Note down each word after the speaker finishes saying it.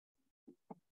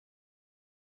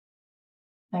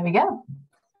There we go.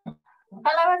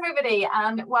 Hello everybody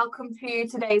and welcome to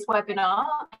today's webinar.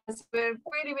 So we're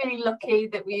really lucky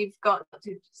that we've got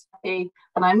Dr. Giuseppe,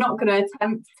 and I'm not going to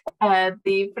attempt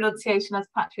the pronunciation as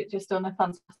Patrick just done a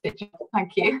fantastic job,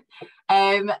 thank you.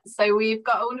 So we've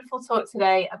got a wonderful talk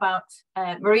today about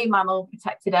marine mammal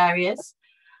protected areas,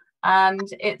 and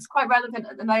it's quite relevant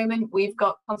at the moment. We've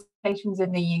got consultations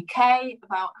in the UK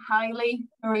about highly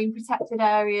marine protected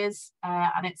areas,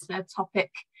 and it's a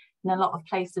topic in a lot of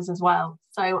places as well.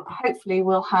 So hopefully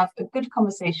we'll have a good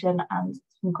conversation and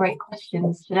some great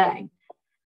questions today.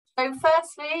 So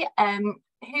firstly,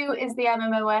 who is the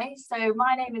MMOA? So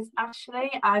my name is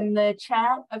Ashley. I'm the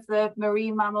chair of the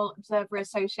Marine Mammal Observer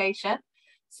Association.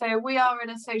 So we are an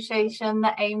association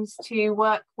that aims to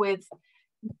work with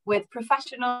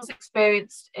professionals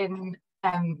experienced in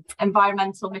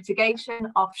environmental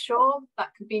mitigation offshore.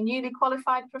 That could be newly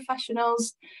qualified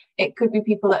professionals. It could be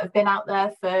people that have been out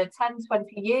there for 10,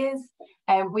 20 years.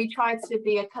 We try to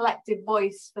be a collective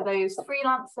voice for those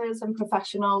freelancers and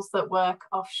professionals that work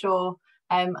offshore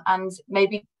and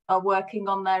maybe are working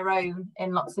on their own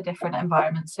in lots of different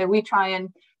environments. So we try and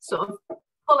sort of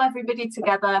pull everybody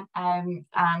together and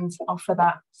offer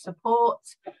that support,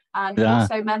 and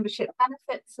also membership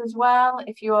benefits as well.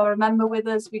 If you are a member with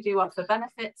us, we do offer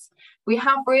benefits. We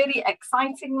have really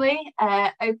excitingly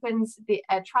opened the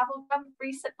travel grant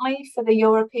recently for the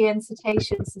European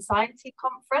Cetacean Society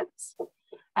Conference,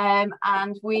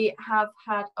 and we have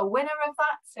had a winner of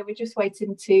that, so we're just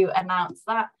waiting to announce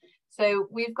that. So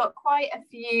we've got quite a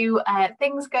few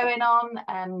things going on,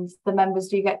 and the members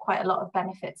do get quite a lot of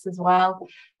benefits as well.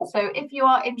 So if you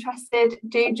are interested,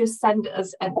 do just send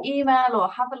us an email or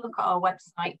have a look at our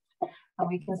website, and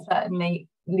we can certainly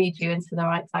lead you into the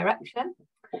right direction.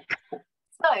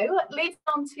 So leading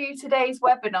on to today's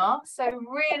webinar, so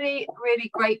really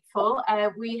grateful.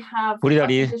 We have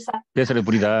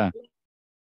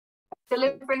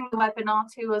delivering the webinar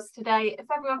to us today. If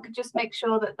everyone could just make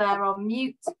sure that they're on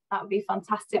mute, that would be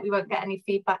fantastic. We won't get any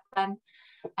feedback then.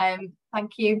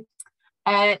 Thank you.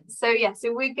 So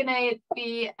we're going to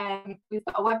be, we've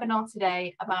got a webinar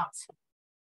today about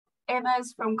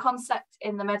IMMAs from concept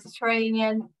in the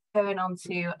Mediterranean going on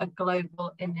to a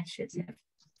global initiative.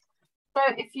 So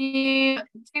if you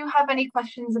do have any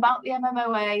questions about the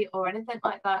MMOA or anything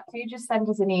like that, do just send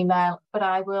us an email, but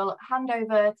I will hand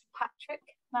over to Patrick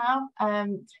now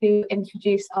to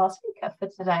introduce our speaker for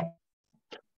today.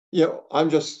 Yeah, I'm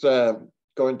just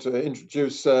going to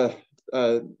introduce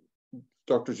Dr.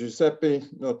 Giuseppe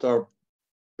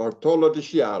Notarbartolo di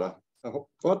Sciara.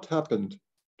 What happened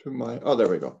to my, oh, there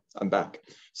we go, I'm back.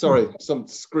 Sorry, some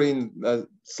screen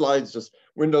slides,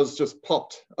 Windows just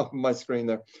popped up on my screen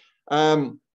there.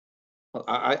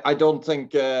 I don't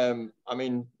think, I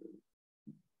mean,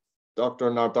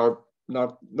 Dr.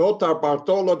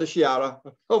 Notarbartolo di Sciara,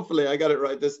 hopefully I got it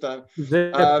right this time,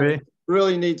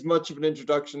 really needs much of an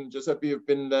introduction. Giuseppe, you've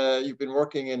been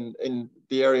working in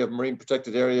the area of marine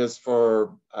protected areas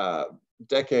for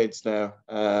decades now,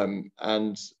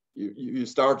 and you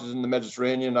started in the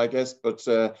Mediterranean, I guess, but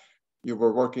you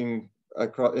were working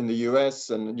in the US,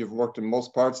 and you've worked in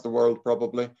most parts of the world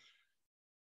probably.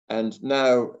 And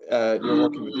now you're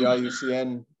working with the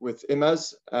IUCN with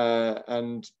IMMAs,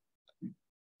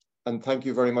 and thank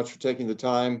you very much for taking the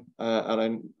time.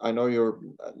 And I know you're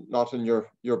not in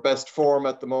your best form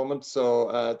at the moment,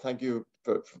 so thank you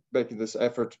for making this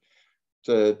effort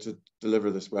to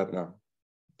deliver this webinar.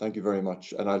 Thank you very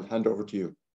much, and I'll hand over to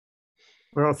you.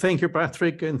 Well, thank you,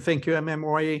 Patrick, and thank you,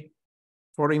 MMOA,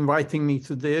 for inviting me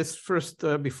to this. First,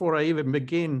 before I even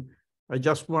begin, I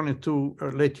just wanted to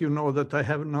let you know that I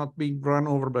have not been run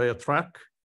over by a truck.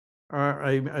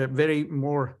 I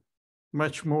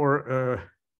much more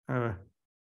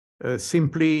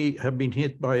simply have been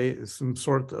hit by some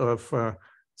sort of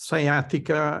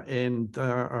sciatica, and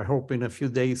I hope in a few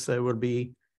days I will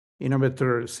be in a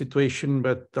better situation.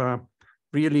 But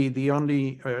really the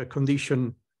only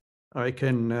condition I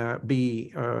can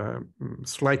be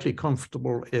slightly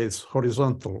comfortable is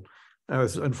horizontal,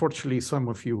 as unfortunately some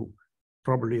of you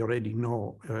probably already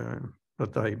know,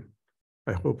 but I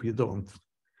hope you don't.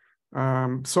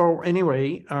 So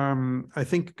anyway, I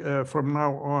think from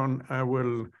now on I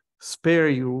will spare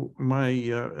you my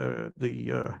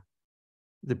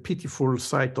the pitiful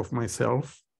sight of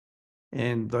myself,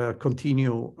 and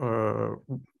continue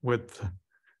with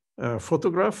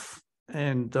photograph.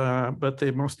 And but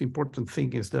the most important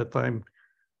thing is that I'm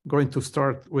going to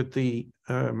start with the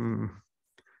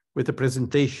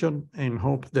presentation, and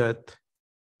hope that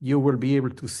you will be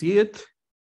able to see it.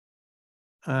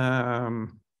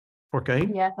 Okay.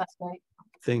 Yeah, that's great.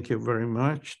 Thank you very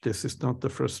much. This is not the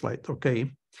first slide.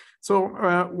 Okay. So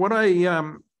what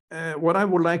I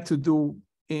would like to do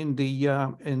in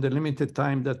the limited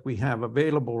time that we have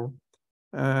available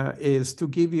is to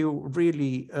give you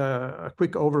really a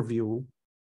quick overview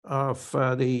of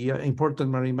the Important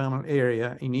Marine Mammal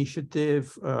Area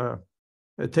initiative,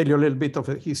 tell you a little bit of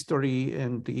the history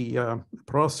and the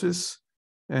process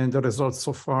and the results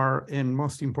so far, and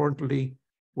most importantly,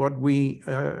 what we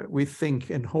think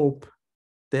and hope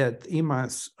that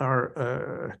IMMAs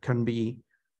can be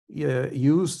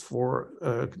used for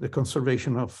the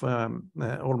conservation of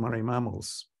all marine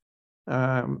mammals.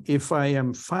 If I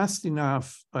am fast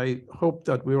enough, I hope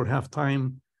that we will have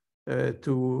time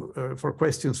for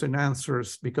questions and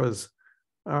answers, because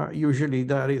usually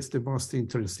that is the most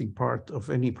interesting part of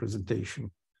any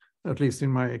presentation, at least in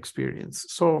my experience.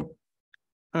 So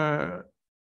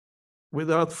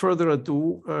without further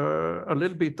ado, a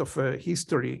little bit of a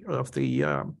history of the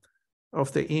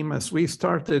IMMAs. We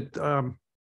started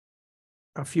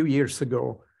a few years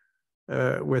ago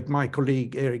with my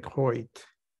colleague Erich Hoyt,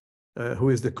 who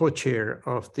is the co-chair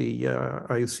of the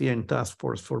IUCN Task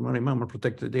Force for Marine Mammal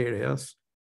Protected Areas,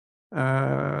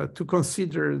 to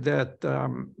consider that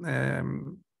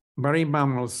marine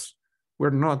mammals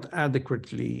were not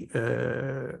adequately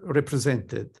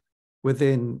represented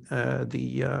within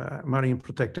the marine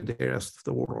protected areas of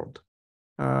the world.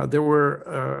 There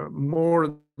were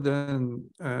more than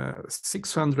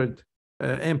 600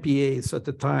 MPAs at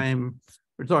the time.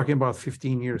 We're talking about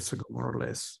 15 years ago, more or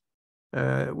less,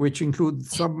 which include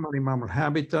some marine mammal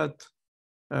habitat,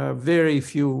 very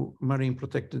few marine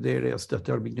protected areas that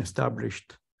are being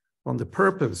established on the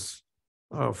purpose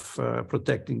of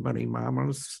protecting marine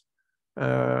mammals,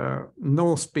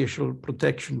 no special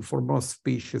protection for most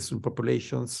species and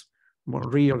populations, more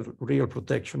real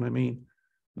protection, I mean.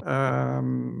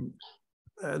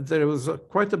 There was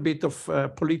quite a bit of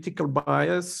political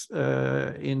bias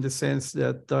in the sense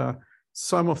that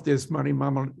some of these marine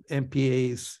mammal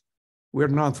MPAs were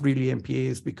not really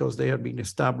MPAs because they had been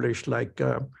established like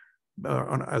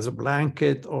as a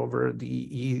blanket over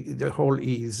the whole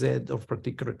EEZ of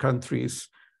particular countries.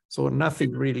 So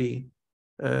nothing really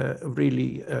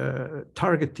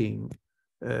targeting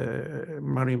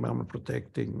marine mammal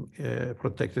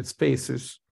protected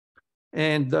spaces.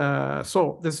 And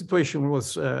so the situation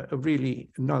was really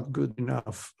not good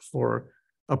enough for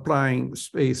applying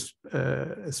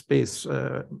space-based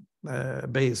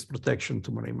protection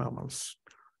to marine mammals.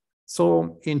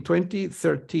 So in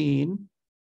 2013,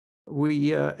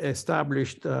 we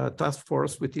established a task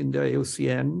force within the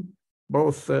IUCN,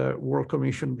 both World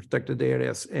Commission Protected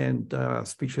Areas and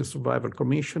Species Survival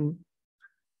Commission,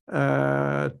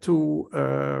 to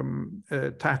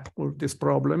tackle this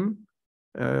problem,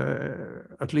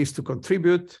 at least to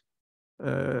contribute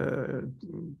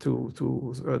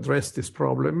to address this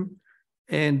problem.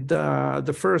 And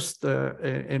the first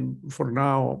and for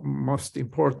now most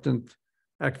important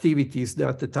activities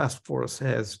that the task force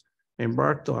has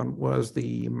embarked on was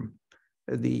the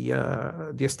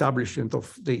establishment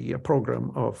of the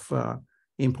program of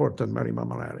Important Marine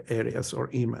Mammal Areas, or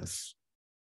IMMAs.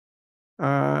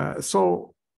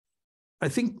 So I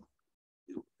think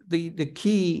the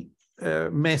key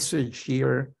message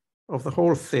here of the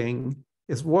whole thing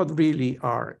is what really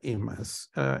are IMMAs.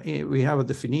 We have a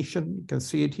definition, you can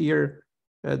see it here.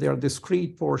 There are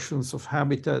discrete portions of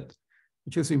habitat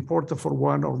which is important for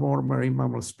one or more marine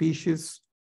mammal species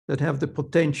that have the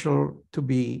potential to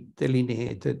be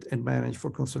delineated and managed for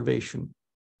conservation.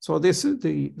 So this is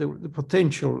the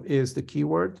potential is the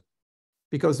keyword,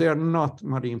 because they are not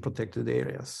marine protected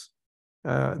areas.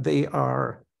 They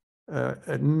are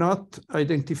not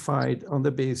identified on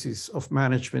the basis of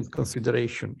management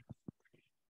consideration.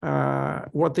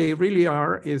 What they really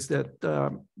are is that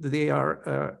they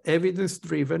are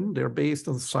evidence-driven, they're based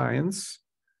on science,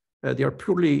 they are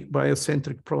purely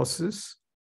biocentric process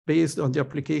based on the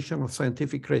application of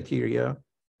scientific criteria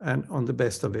and on the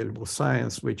best available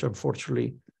science, which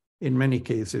unfortunately in many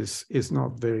cases is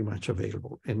not very much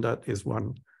available. And that is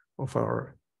one of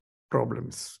our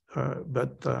problems.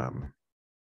 But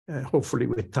hopefully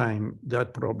with time,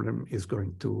 that problem is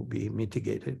going to be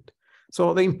mitigated.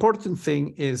 So the important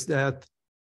thing is that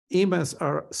IMMAs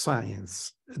are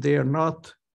science. They are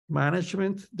not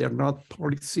management, they're not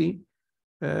policy.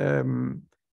 And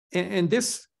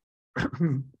this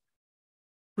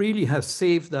really has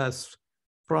saved us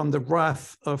from the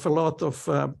wrath of a lot of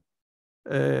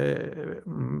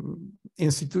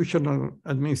institutional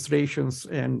administrations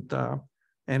and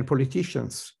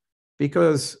politicians,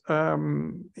 because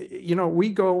you know, we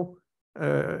go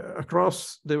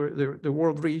across the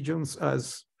world regions,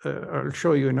 as I'll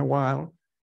show you in a while,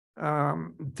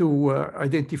 to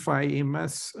identify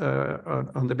IMMAs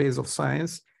on the basis of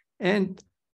science. And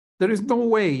there is no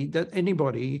way that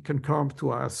anybody can come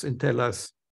to us and tell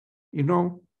us, you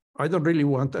know, I don't really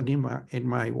want an IMMA in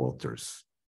my waters,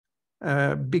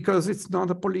 because it's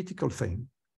not a political thing.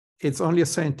 It's only a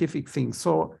scientific thing.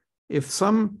 So if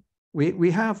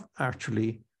we have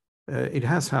actually, it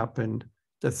has happened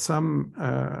that some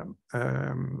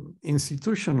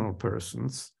institutional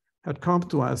persons had come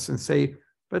to us and say,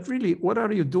 but really, what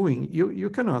are you doing? You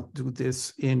cannot do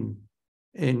this in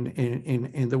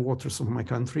the waters of my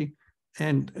country.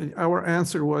 And our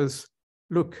answer was,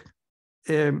 look,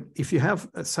 if you have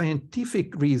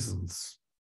scientific reasons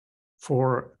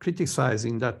for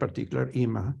criticizing that particular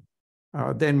IMMA,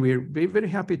 then we'll be very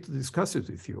happy to discuss it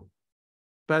with you.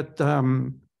 But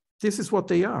this is what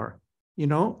they are. You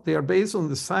know, they are based on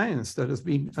the science that has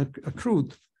been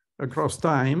accrued across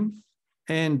time.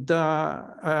 And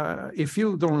if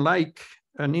you don't like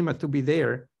an IMMA to be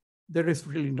there, there is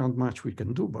really not much we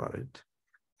can do about it.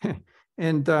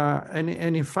 and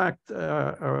in fact,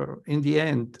 in the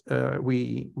end,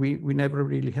 we never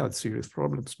really had serious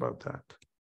problems about that.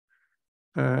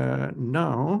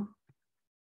 Now,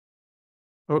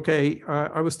 okay,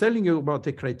 I was telling you about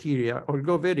the criteria. I'll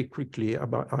go very quickly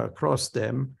across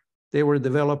them. They were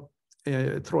developed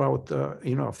throughout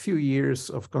a few years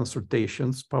of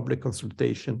consultations, public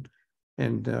consultation,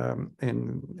 and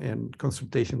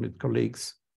consultation with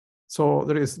colleagues. So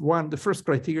there is one. The first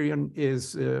criterion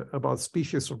is about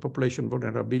species or population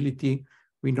vulnerability.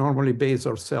 We normally base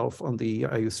ourselves on the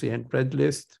IUCN Red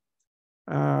List.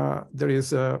 There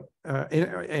is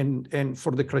and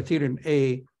for the criterion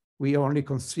A, we only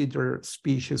consider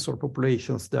species or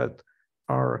populations that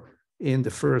are in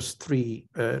the first three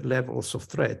levels of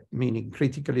threat, meaning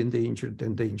critically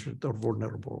endangered, or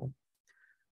vulnerable.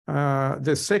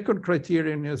 The second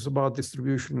criterion is about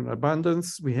distribution and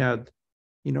abundance. We had,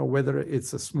 whether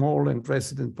it's a small and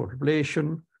resident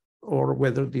population or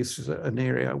whether this is an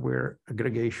area where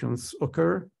aggregations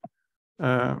occur.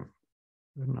 I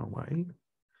don't know why.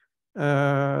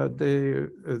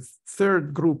 The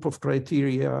third group of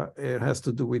criteria has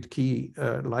to do with key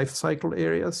life cycle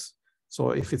areas.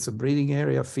 So if it's a breeding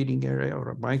area, feeding area,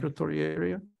 or a migratory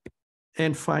area.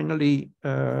 And finally,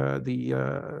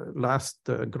 the last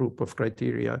group of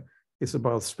criteria is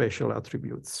about special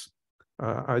attributes,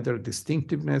 either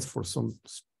distinctiveness for some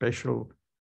special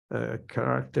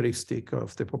characteristic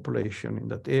of the population in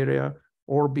that area,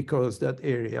 or because that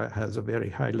area has a very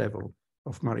high level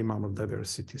of marine mammal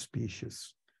diversity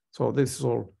species. So this is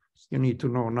all you need to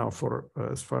know now for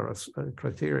as far as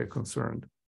criteria concerned.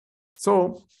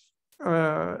 So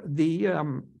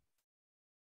the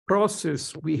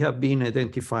process we have been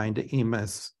identifying the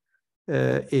IMMAs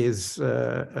is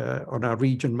on a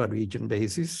region-by-region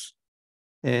basis.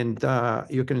 And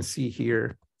you can see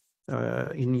here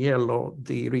in yellow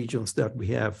the regions that we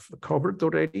have covered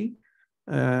already.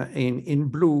 In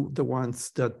blue, the ones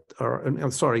that are,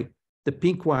 I'm sorry, the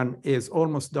pink one is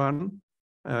almost done.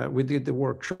 We did the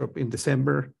workshop in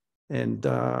December, and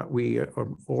we are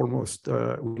almost,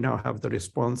 we now have the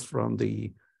response from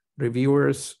the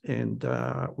reviewers, and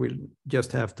we'll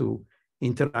just have to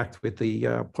interact with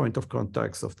the point of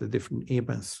contacts of the different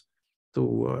IMMAs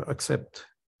to accept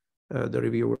the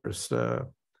reviewers'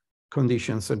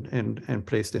 conditions and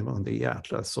place them on the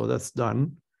atlas. So that's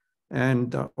done,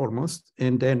 and almost.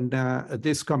 And then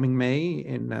this coming May,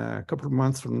 in a couple of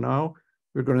months from now,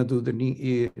 we're going to do the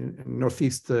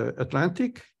Northeast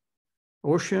Atlantic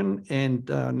Ocean, and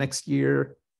next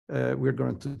year we're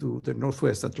going to do the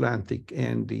Northwest Atlantic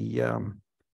and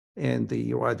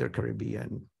the wider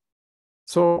Caribbean.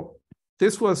 So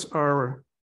this was our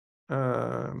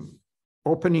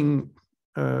opening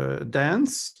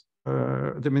dance,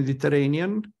 the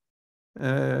Mediterranean,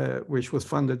 which was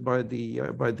funded by the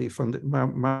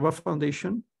MAVA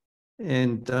Foundation,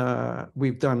 and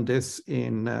we've done this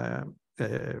in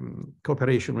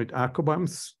cooperation with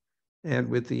ACOBAMS and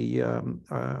with the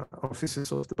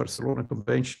offices of the Barcelona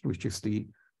Convention, which is the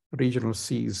Regional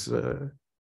Seas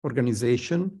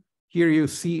organization. Here you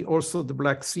see also the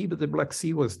Black Sea, but the Black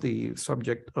Sea was the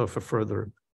subject of a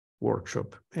further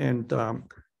workshop. And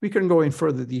we can go in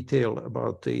further detail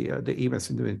about the IMMAs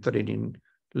in the Mediterranean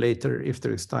later if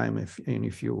there is time, and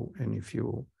if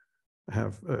you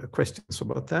have questions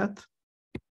about that.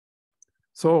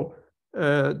 So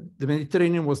the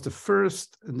Mediterranean was the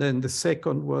first, and then the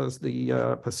second was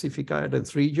the Pacific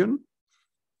Islands region.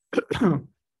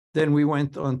 Then we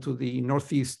went on to the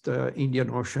Northeast Indian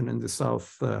Ocean and the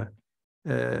South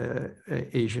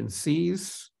Asian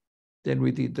Seas. Then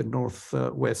we did the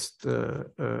Northwest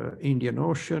Indian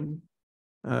Ocean,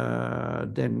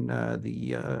 then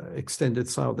the extended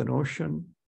Southern Ocean,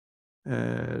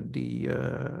 the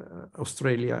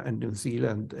Australia and New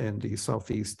Zealand and the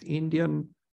Southeast Indian.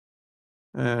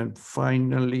 And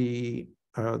finally,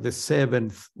 the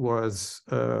seventh was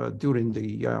during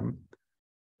the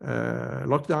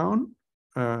lockdown.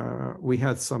 We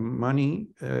had some money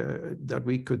that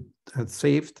we had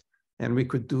saved, and we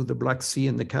could do the Black Sea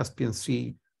and the Caspian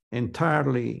Sea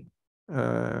entirely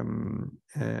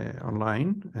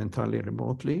online, entirely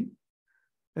remotely.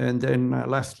 And then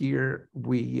last year,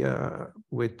 we,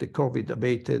 with the COVID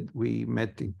abated, we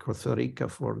met in Costa Rica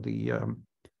for the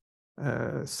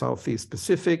Southeast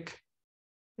Pacific.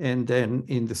 And then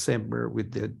in December, we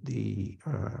did the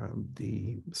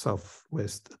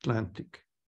Southwest Atlantic.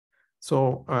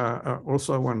 So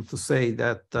also I wanted to say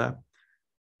that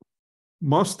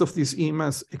most of these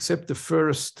IMMAs, except the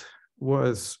first,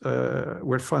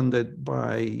 were funded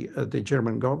by the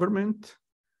German government.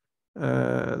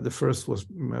 The first was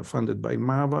funded by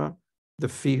MAVA. The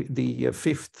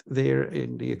fifth there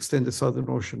in the extended Southern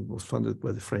Ocean was funded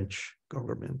by the French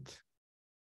government.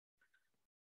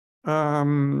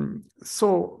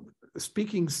 So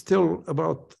speaking still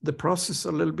about the process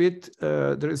a little bit,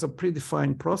 there is a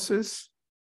predefined process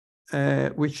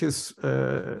which is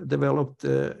developed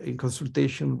in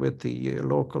consultation with the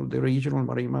regional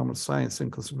marine mammal science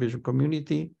and conservation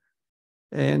community.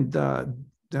 And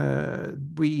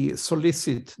we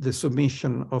solicit the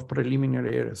submission of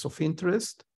preliminary areas of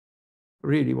interest.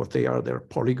 Really what they are, they're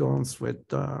polygons with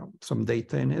some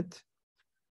data in it.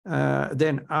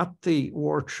 Then at the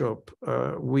workshop,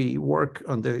 we work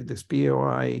on this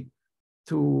POI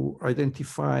to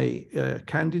identify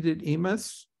candidate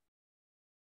IMMAs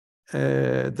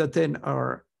that then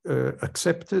are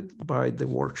accepted by the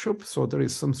workshop. So there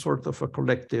is some sort of a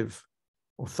collective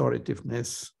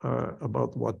authoritativeness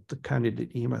about what the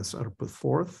candidate IMMAs are put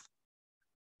forth.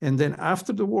 And then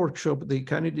after the workshop, the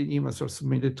candidate IMMAs are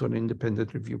submitted to an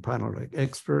independent review panel like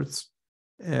experts.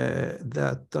 And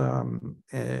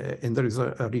there is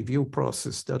a review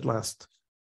process that lasts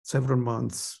several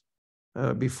months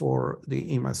before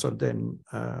the IMMAs are then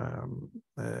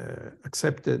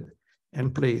accepted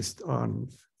and placed on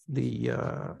the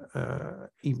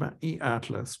IMMA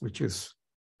e-Atlas, which is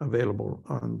available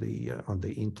on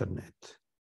the internet.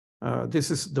 This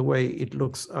is the way it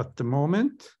looks at the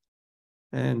moment.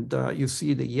 And you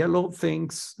see the yellow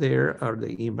things there are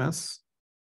the IMMAs.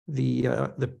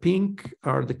 The pink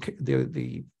are the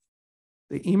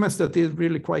IMMAs that didn't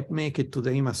really quite make it to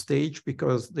the IMMA stage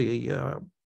because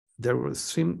there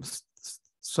was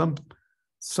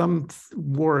some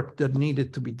work that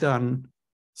needed to be done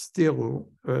still,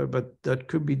 but that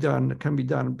can be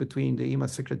done between the IMMA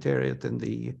Secretariat and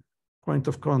the point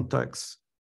of contacts.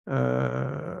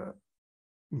 So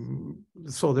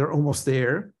they're almost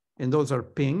there, and those are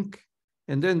pink.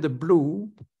 And then the blue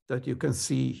that you can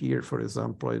see here, for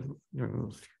example,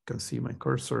 you can see my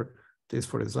cursor. This,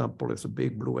 for example, is a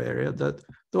big blue area.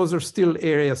 Those are still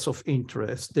areas of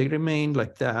interest. They remain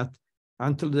like that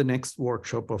until the next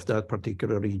workshop of that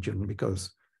particular region,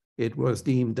 because it was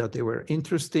deemed that they were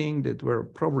interesting, that were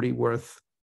probably worth,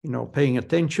 paying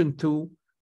attention to,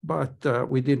 but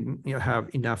we didn't have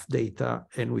enough data,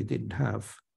 and we didn't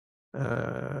have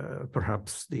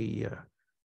perhaps the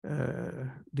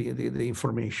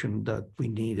information that we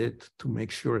needed to make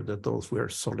sure that those were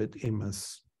solid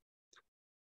IMMAs.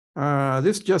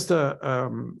 This is just a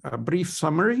brief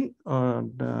summary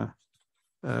on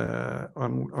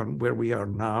where we are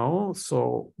now.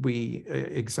 So we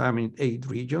examined 8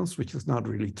 regions, which is not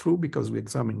really true because we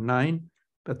examined 9,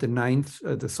 but the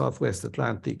 9th, the Southwest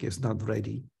Atlantic, is not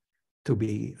ready to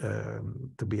be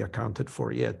accounted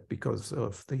for yet because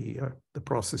of the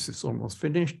process is almost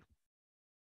finished.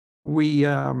 We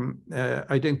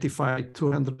identified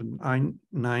 209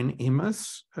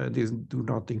 IMMAs. These do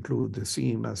not include the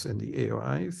CIMMAs and the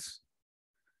AOIs.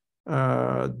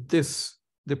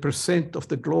 The percent of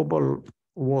the global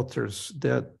waters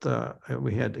that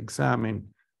we had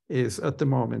examined is at the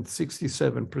moment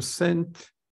 67%.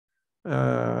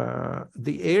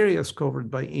 The areas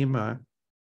covered by IMMA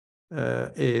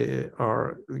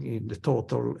are in the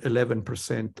total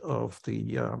 11%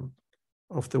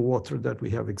 of the water that we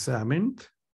have examined.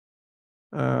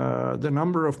 The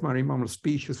number of marine mammal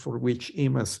species for which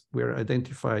IMMAs were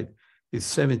identified is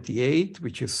 78,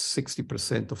 which is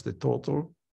 60% of the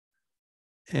total.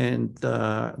 And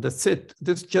that's it.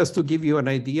 That's just to give you an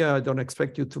idea. I don't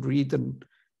expect you to read the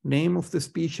name of the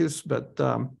species, but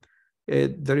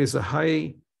there is a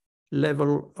high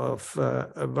level of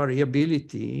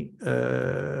variability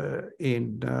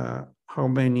in how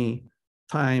many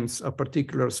times a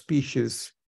particular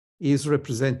species is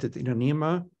represented in an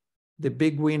IMMA. The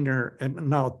big winner, and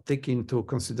now take into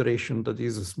consideration that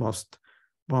this is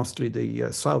mostly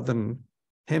the southern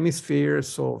hemisphere,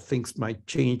 so things might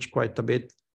change quite a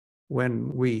bit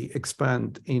when we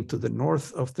expand into the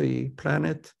north of the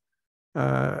planet.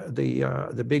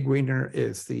 The big winner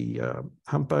is the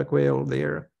humpback whale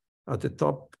there at the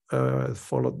top,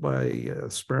 followed by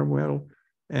sperm whale,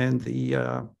 and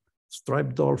the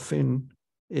striped dolphin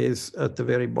is at the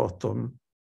very bottom,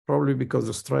 probably because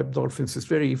the striped dolphins is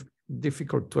very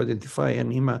difficult to identify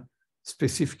an IMMA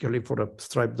specifically for the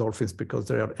striped dolphins because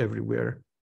they are everywhere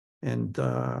and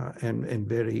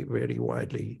very, very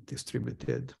widely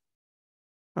distributed.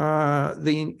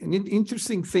 The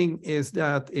interesting thing is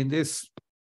that in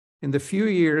the few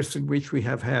years in which we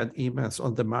have had IMMAs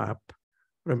on the map,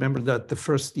 remember that the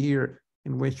first year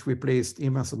in which we placed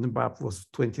IMMAs on the map was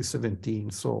 2017,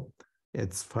 so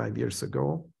it's 5 years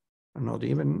ago, not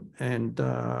even. And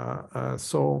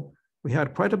so we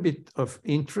had quite a bit of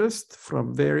interest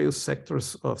from various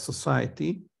sectors of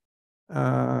society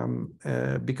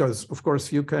because, of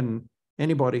course,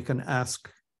 anybody can ask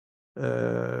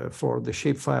for the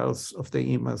shapefiles of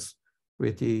the IMMAs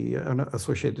with the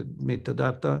associated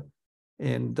metadata.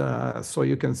 And so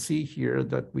you can see here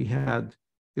that we had,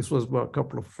 this was about a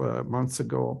couple of months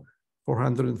ago,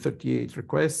 438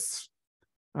 requests.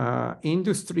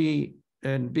 Industry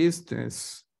and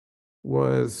business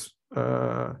was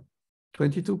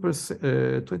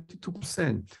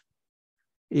 22%.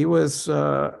 It was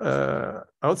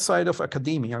outside of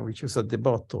academia, which is at the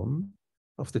bottom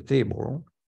of the table,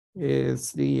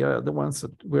 is the ones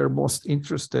that we're most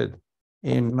interested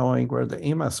in knowing where the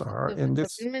IMMAs are. And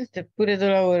this,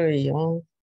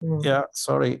 yeah,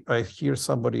 sorry, I hear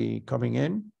somebody coming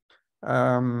in.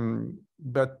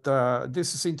 But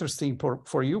this is interesting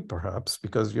for you, perhaps,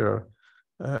 because you're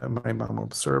marine mammal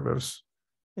observers,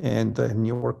 and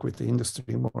you work with the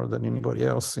industry more than anybody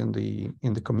else in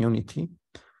the community.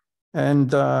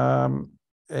 And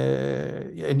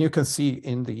you can see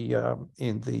in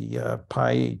the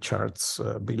pie charts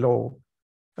below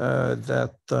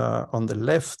that on the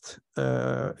left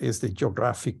is the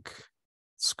geographic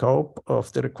scope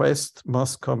of the request,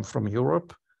 must come from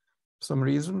Europe for some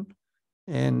reason.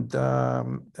 And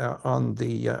on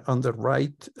the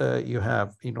right, you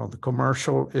have, the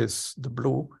commercial is the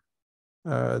blue.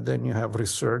 Then you have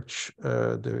research,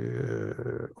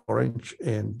 the orange,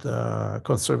 and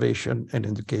conservation and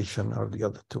education are the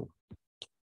other two.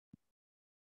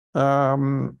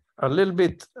 A little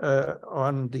bit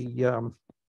on the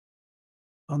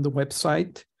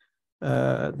website,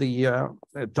 the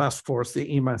task force, the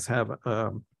IMMAs have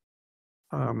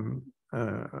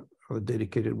a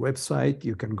dedicated website.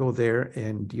 You can go there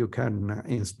and you can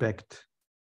inspect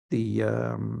the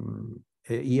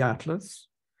e-atlas.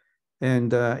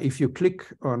 And if you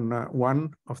click on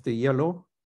one of the yellow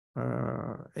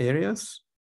areas,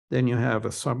 then you have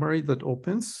a summary that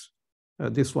opens.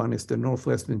 This one is the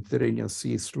Northwest Mediterranean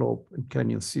Sea Slope and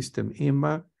Canyon System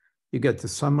IMMA. You get the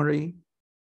summary,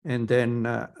 and then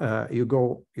you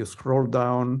scroll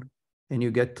down, and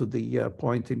you get to the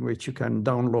point in which you can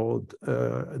download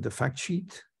the fact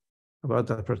sheet about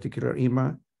that particular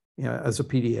IMMA as a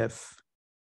PDF.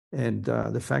 And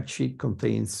the fact sheet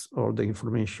contains all the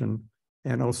information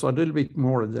and also a little bit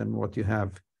more than what you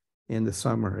have in the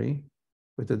summary,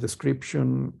 with the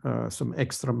description, some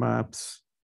extra maps,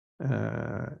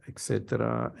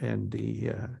 etc.,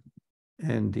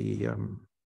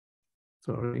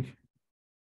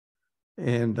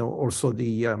 and also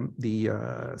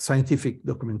the scientific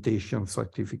documentation,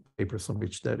 scientific papers on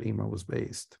which that IMMA was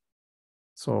based.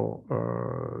 So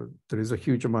there is a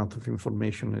huge amount of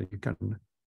information that you can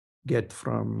get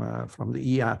from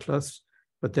the e-atlas.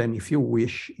 But then if you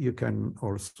wish, you can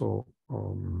also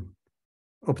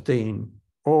obtain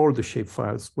all the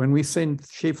shapefiles. When we send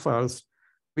shapefiles,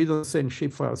 we don't send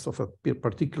shapefiles of a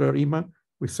particular IMMA,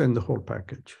 we send the whole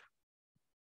package.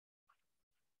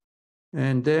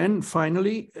 And then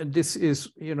finally, this is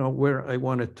where I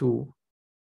wanted to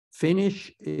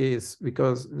finish, is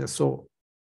because so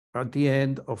at the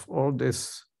end of all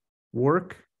this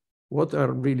work, what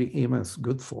are really IMMAs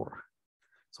good for?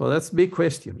 So that's a big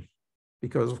question,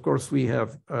 because of course we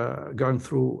have gone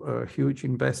through a huge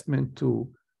investment to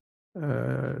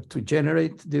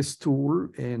generate this tool,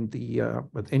 and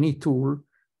but any tool,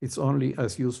 it's only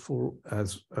as useful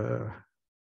as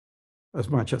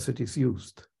much as it is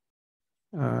used.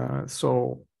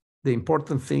 So the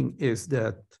important thing is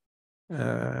that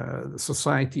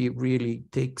society really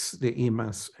takes the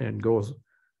IMMAs and go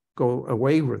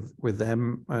away with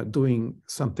them doing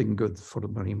something good for the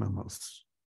marine mammals.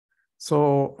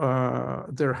 So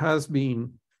there has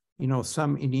been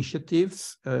some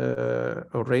initiatives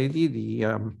already.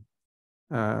 The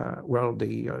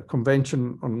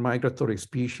Convention on Migratory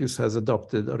Species has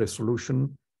adopted a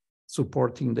resolution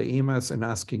supporting the IMMAs and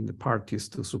asking the parties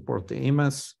to support the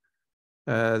IMMAs.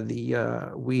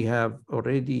 We have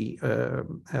already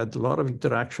had a lot of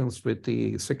interactions with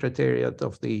the Secretariat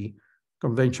of the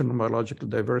Convention on Biological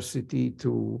Diversity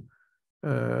to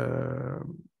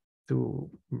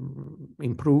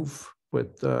improve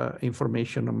with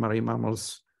information on marine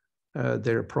mammals,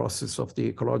 their process of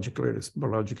the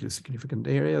biologically significant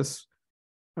areas.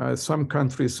 Some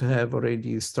countries have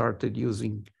already started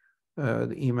using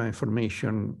the IMMA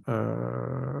information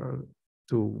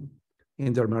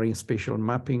in their marine spatial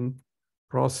mapping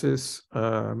process.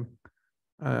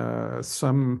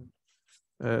 Some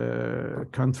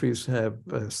countries have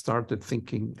started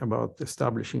thinking about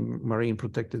establishing marine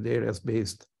protected areas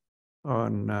based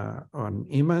on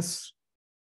IMMAs.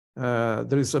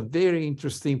 There is a very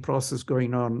interesting process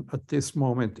going on at this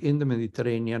moment in the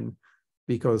Mediterranean,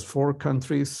 because 4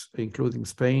 countries, including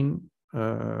Spain,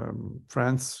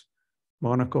 France,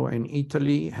 Monaco, and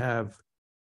Italy, have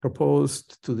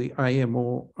proposed to the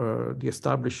IMO the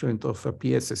establishment of a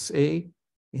PSSA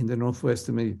in the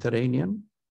Northwestern Mediterranean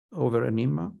over an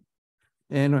IMMA.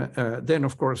 And then,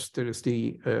 of course, there is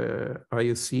the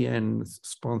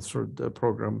IUCN-sponsored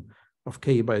program of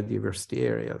Key biodiversity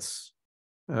areas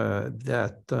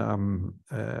that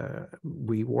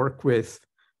we work with,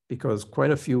 because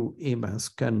quite a few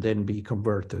IMMAs can then be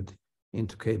converted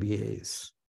into KBAs.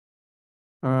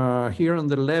 Here on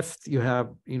the left, you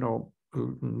have,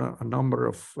 a number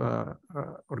of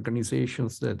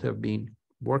organizations that have been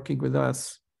working with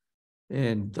us,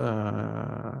 and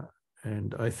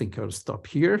I think I'll stop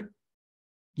here.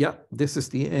 Yeah, this is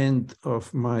the end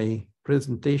of my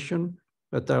presentation,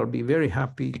 but I'll be very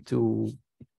happy to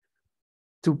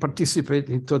participate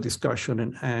into a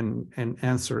discussion and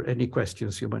answer any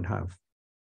questions you might have.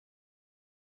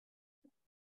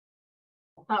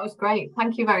 That was great.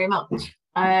 Thank you very much.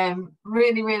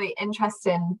 Really, really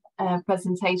interesting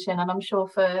presentation. And I'm sure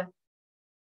for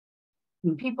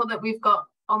people that we've got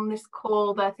on this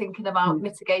call, they're thinking about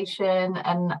mitigation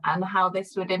and how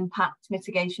this would impact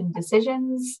mitigation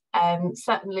decisions.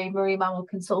 Certainly marine mammal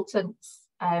consultants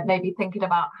may be thinking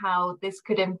about how this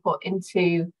could input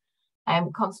into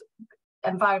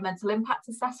environmental impact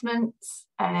assessments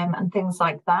and things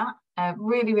like that.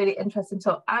 Really, really interesting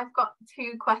talk. I've got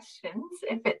 2 questions,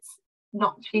 if it's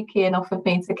not cheeky enough of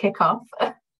me to kick off.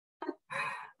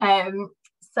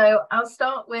 So I'll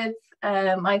start with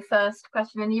my first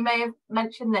question, and you may have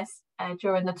mentioned this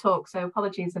during the talk, so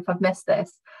apologies if I've missed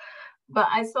this. But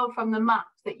I saw from the map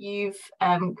that you've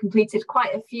completed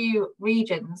quite a few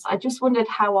regions. I just wondered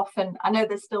how often, I know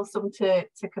there's still some to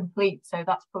complete, so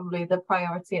that's probably the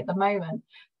priority at the moment,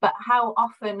 but how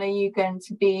often are you going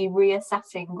to be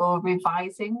reassessing or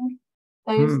revising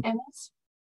those IMMAs?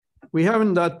 We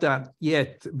haven't done that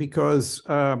yet, because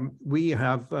we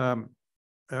have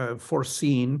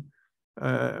foreseen,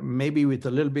 maybe with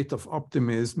a little bit of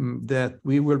optimism, that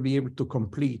we will be able to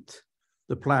complete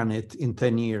the planet in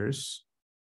 10 years.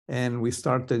 And we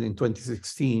started in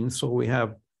 2016, so we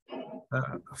have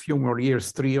a few more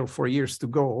years, 3 or 4 years to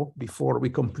go before we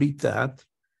complete that.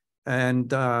 And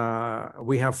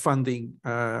we have funding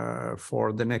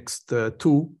for the next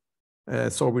 2.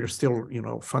 So we're still,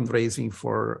 fundraising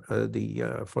for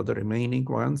the remaining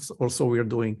ones. Also, we're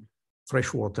doing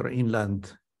freshwater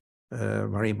inland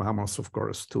marine mammals, of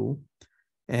course, too.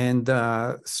 And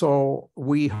so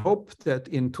we hope that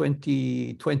in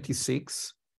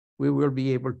 2026, we will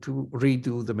be able to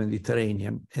redo the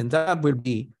Mediterranean. And that will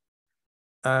be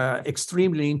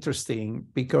extremely interesting,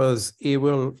 because it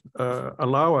will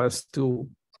allow us to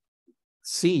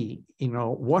see,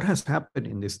 what has happened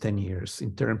in these 10 years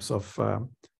in terms of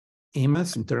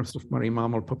IMMAs, in terms of marine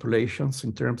mammal populations,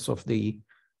 in terms of the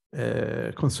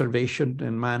conservation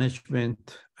and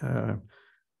management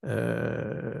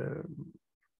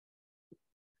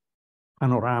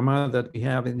panorama that we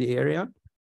have in the area,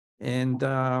 and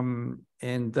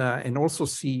also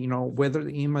see, whether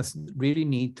the IMMAs really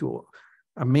need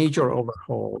a major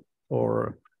overhaul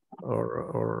or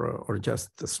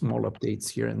just small updates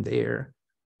here and there.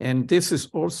 And this is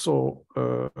also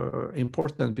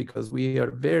important, because we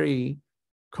are very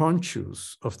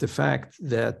conscious of the fact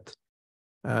that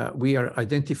we are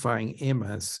identifying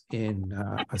IMMAs in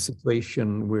a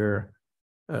situation where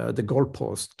the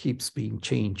goalpost keeps being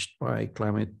changed by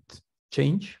climate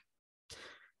change.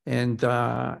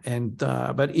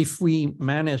 But if we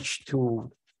manage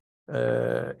to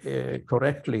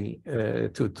correctly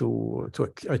to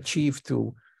achieve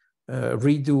to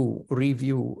review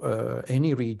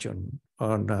any region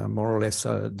on more or less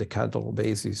a decadal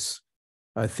basis,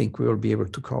 I think we will be able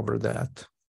to cover that.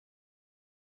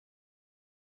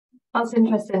 That's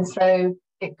interesting. So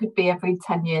it could be every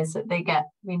 10 years that they get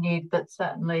renewed, but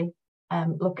certainly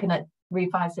looking at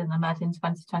revising the MED in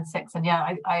 2026. And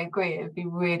yeah, I agree. It would be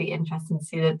really interesting to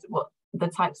see what the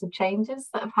types of changes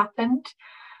that have happened,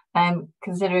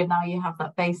 considering now you have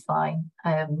that baseline.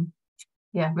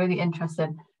 Yeah, really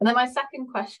interesting. And then my second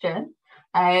question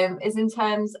is in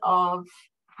terms of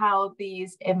how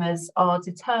these IMMAs are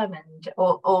determined,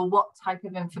 or what type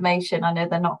of information. I know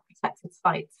they're not protected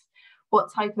sites.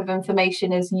 What type of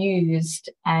information is used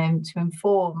to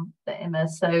inform the IMMA?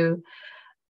 So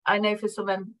I know for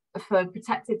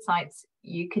protected sites,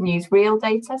 you can use real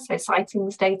data, so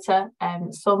sightings data,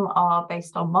 and some are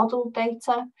based on model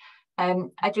data.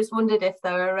 I just wondered if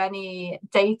there are any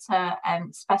data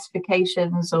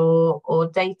specifications or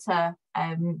data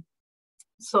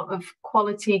sort of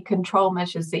quality control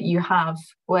measures that you have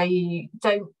where you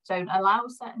don't allow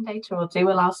certain data or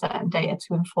do allow certain data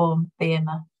to inform the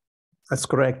IMMA. That's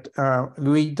correct.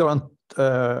 We don't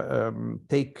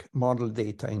take model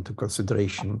data into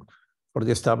consideration for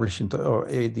the establishment or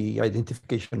the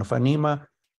identification of an IMMA,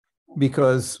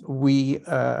 because we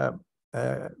are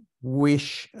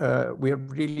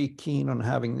really keen on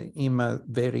having the IMMA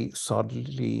very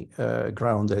solidly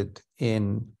grounded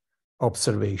in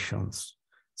observations.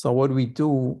 So what we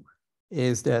do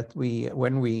is that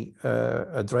when we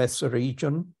address a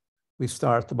region, we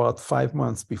start about 5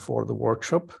 months before the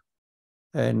workshop,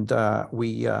 and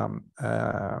we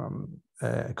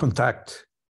contact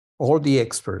all the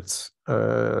experts,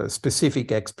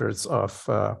 specific experts of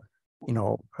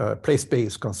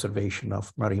place-based conservation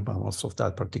of marine mammals of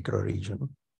that particular region.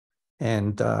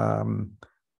 And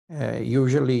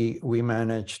usually we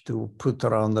manage to put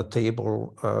around the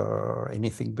table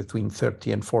anything between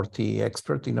 30 and 40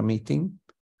 experts in a meeting.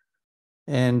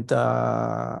 And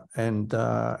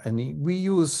we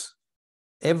use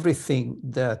everything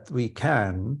that we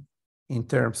can in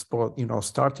terms of,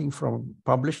 starting from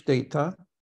published data,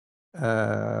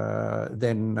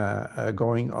 then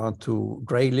going on to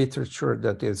gray literature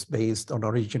that is based on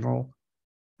original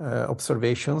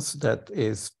observations that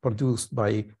is produced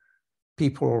by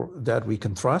people that we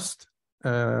can trust,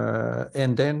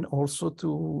 and then also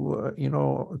to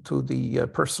to the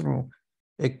personal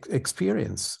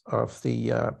experience of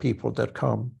the people that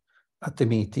come at the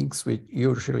meetings, which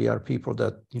usually are people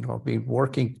that have been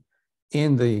working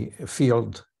in the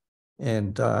field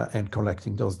and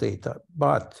collecting those data.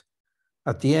 But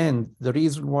at the end, the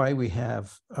reason why we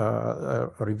have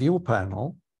a review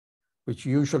panel, which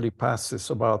usually passes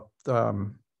about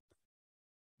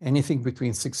anything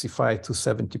between 65 to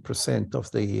 70%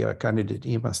 of the candidate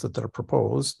IMMAs that are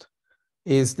proposed,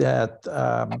 is that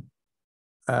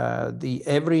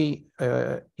every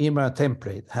IMMA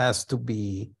template has to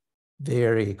be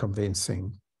very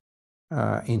convincing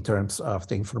in terms of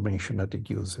the information that it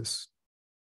uses.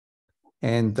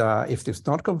 And if it's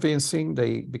not convincing,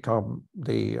 they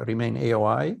remain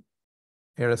AOI,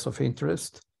 areas of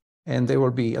interest, and they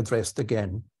will be addressed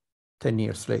again 10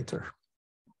 years later.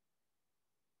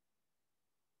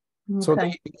 Okay. So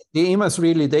the IMMAs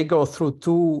really, they go through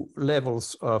 2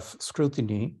 levels of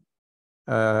scrutiny,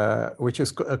 which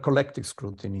is a collective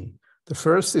scrutiny. The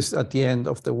first is at the end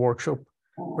of the workshop,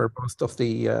 where most of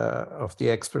the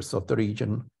experts of the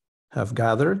region have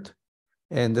gathered.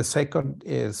 And the second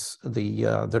is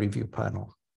the review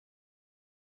panel.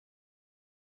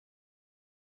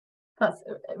 That's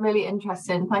really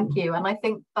interesting, thank you. And I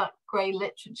think that grey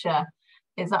literature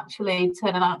is actually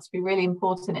turning out to be really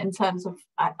important in terms of,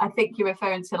 I think you're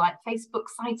referring to like Facebook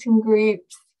sighting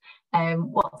groups,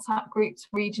 WhatsApp groups,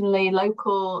 regionally,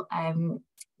 local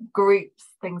groups,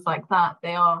 things like that.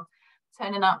 They are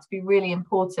turning out to be really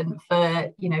important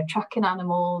for, tracking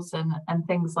animals and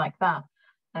things like that.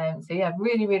 So yeah,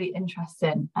 really, really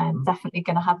interesting. Definitely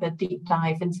going to have a deep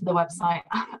dive into the website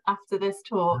after this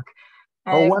talk.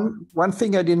 One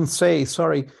thing I didn't say,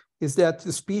 sorry, is that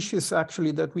the species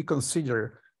actually that we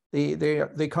consider,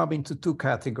 they come into 2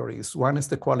 categories. One is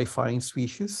the qualifying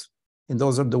species, and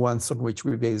those are the ones on which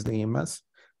we base the IMMAs.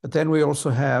 But then we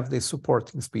also have the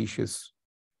supporting species.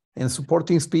 And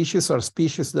supporting species are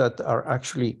species that are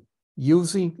actually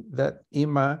using that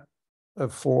IMMA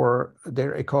for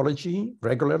their ecology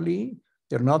regularly.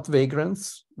 They're not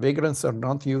vagrants. Vagrants are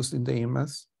not used in the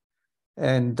IMMAs.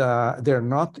 And they're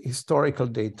not historical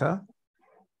data.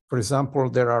 For example,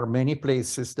 there are many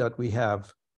places that we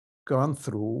have gone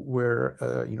through where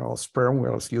sperm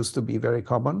whales used to be very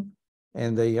common,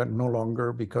 and they are no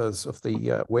longer because of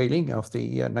the whaling of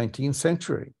the 19th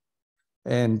century.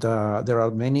 And there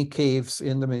are many caves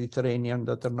in the Mediterranean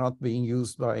that are not being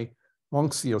used by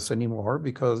monk seals anymore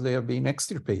because they have been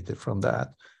extirpated from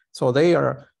that. So they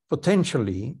are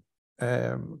potentially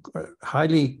high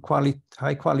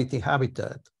quality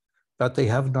habitat, but they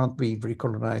have not been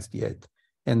recolonized yet.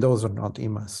 And those are not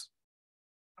IMMAs.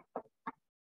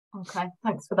 Okay,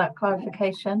 thanks for that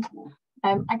clarification.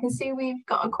 I can see we've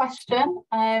got a question.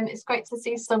 It's great to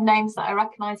see some names that I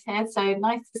recognise here. So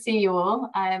nice to see you all.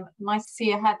 Nice to see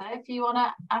you, Heather. If you want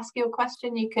to ask your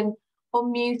question, you can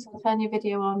unmute or turn your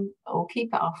video on or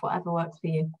keep it off, whatever works for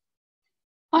you.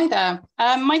 Hi there.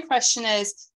 My question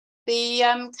is, the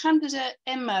candidate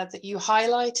IMMA that you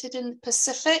highlighted in the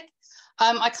Pacific,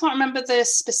 I can't remember the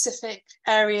specific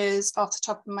areas off the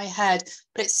top of my head,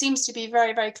 but it seems to be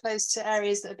very, very close to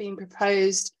areas that are being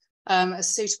proposed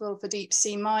as suitable for deep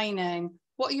sea mining.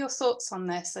 What are your thoughts on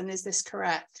this, and is this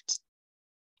correct?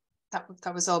 That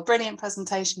was all. Brilliant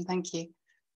presentation, thank you.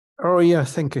 Oh yeah,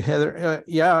 thank you, Heather.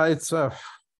 Yeah, it's a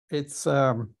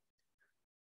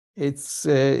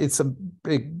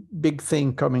big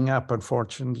thing coming up,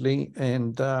 unfortunately,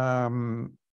 and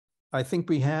I think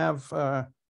we have,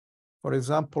 for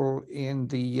example, in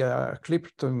the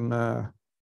Clipperton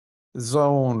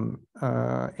zone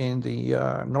in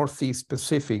the Northeast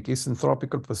Pacific, Eastern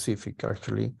Tropical Pacific,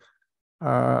 actually,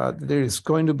 there is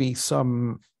going to be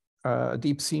some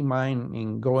deep sea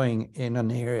mining going in an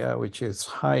area which is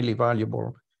highly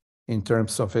valuable in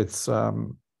terms of its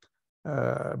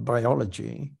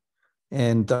biology.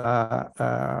 And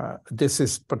this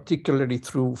is particularly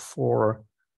true for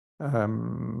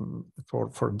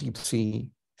deep sea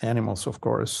animals, of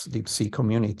course, deep sea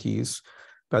communities,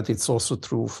 but it's also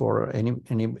true for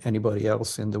anybody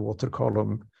else in the water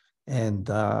column and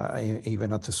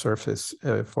even at the surface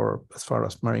as far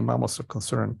as marine mammals are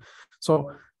concerned.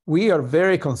 So we are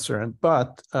very concerned,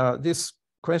 but this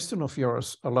question of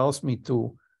yours allows me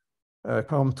to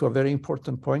come to a very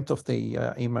important point of the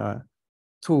IMMA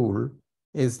tool,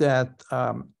 is that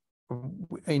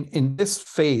in this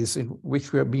phase in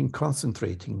which we have been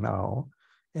concentrating now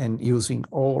and using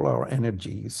all our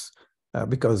energies,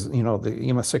 because the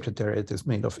IMMA Secretariat is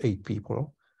made of 8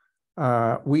 people,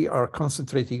 we are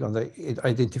concentrating on the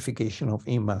identification of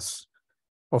IMMAs.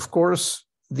 Of course,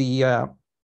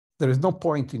 there is no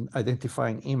point in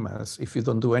identifying IMMAs if you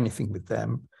don't do anything with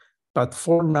them. But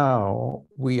for now,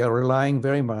 we are relying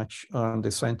very much on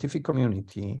the scientific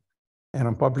community and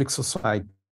on public society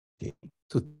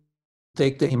to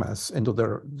take the IMMAs and do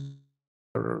their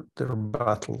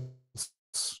battles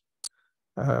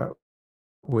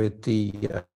with the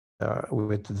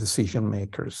decision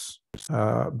makers,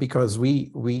 because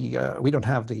we don't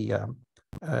have the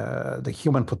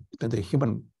human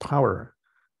power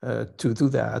to do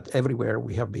that everywhere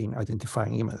we have been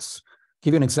identifying IMMAs.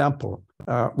 Give you an example.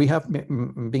 We have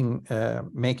been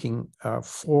making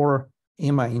 4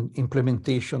 IMMA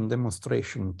implementation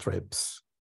demonstration trips.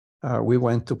 We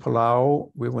went to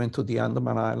Palau, we went to the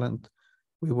Andaman Island,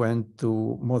 we went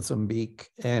to Mozambique,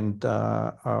 and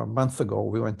a month ago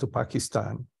we went to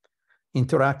Pakistan,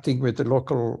 interacting with the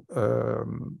local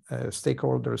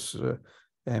stakeholders,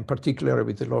 and particularly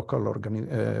with the local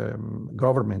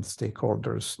government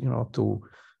stakeholders, to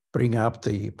bring up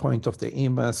the point of the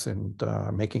IMMAs and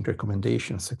making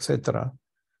recommendations, etc.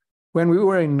 When we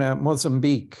were in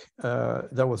Mozambique,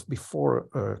 that was before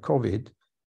COVID,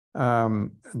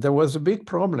 there was a big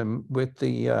problem with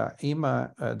the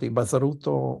IMMA, the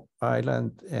Bazaruto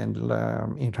Island and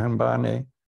Inhambane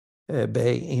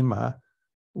Bay IMMA,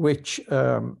 which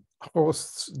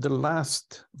hosts the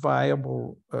last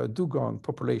viable dugong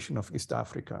population of East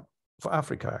Africa, of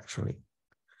Africa actually,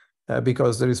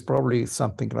 because there is probably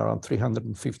something around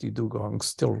 350 dugongs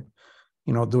still,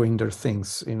 doing their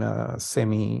things in a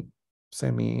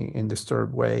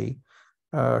semi-undisturbed way,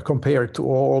 compared to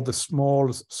all the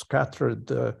small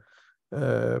scattered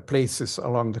places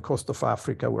along the coast of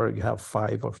Africa where you have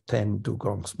 5 or 10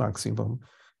 dugongs maximum,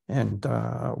 and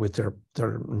with their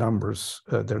numbers,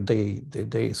 their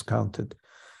days counted.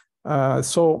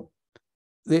 So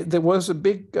there was a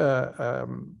big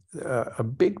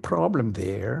problem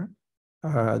there.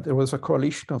 There was a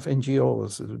coalition of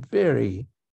NGOs very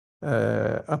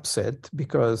upset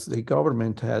because the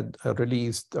government had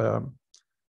released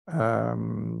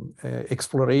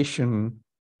exploration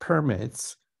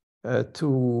permits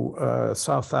to a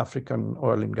South African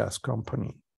oil and gas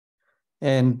company.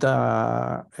 And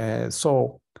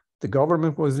so the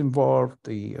government was involved,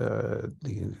 the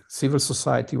civil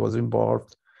society was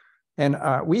involved. And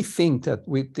we think that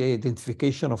with the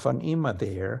identification of an IMMA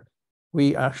there,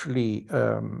 we actually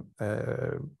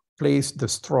placed the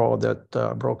straw that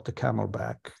broke the camel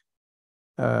back.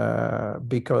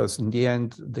 because in the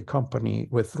end, the company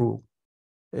withdrew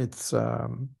its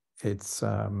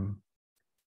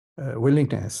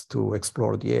willingness to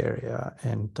explore the area,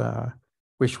 and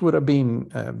which would have been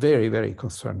very, very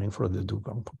concerning for the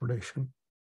dugong population.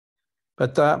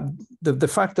 But the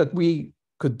fact that we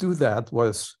could do that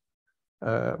was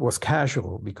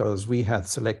casual, because we had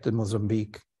selected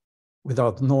Mozambique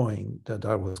without knowing that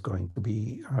that was going to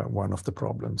be one of the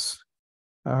problems.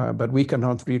 But we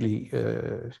cannot really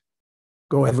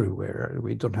go everywhere.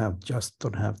 We don't have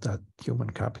that human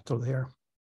capital there.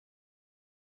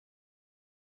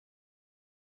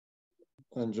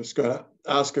 I'm just going to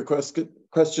ask a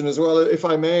question as well, if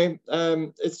I may.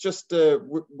 It's just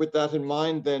with that in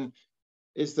mind, then,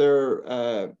 is there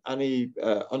any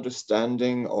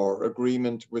understanding or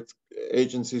agreement with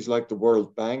agencies like the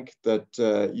World Bank that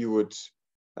you would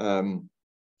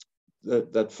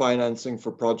that financing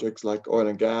for projects like oil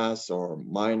and gas or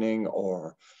mining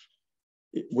or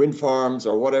wind farms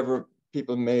or whatever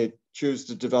people may choose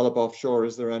to develop offshore,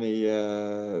 is there any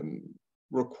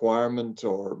requirement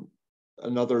or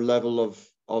another level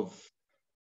of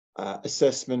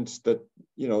assessment that,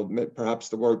 you know, perhaps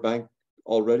the World Bank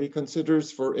already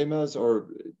considers for IMMAs, or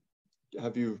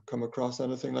have you come across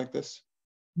anything like this?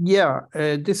 Yeah,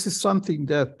 this is something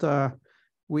that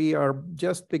we are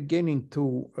just beginning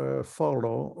to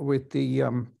follow with the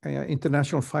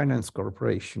International Finance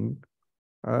Corporation,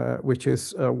 which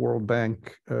is a World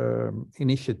Bank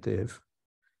initiative.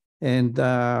 And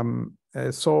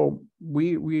so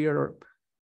we are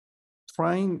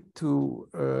trying to,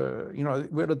 you know,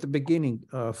 we're at the beginning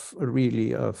of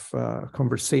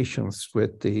conversations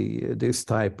with this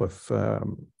type of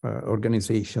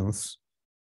organizations,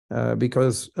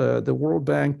 because the World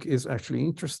Bank is actually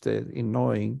interested in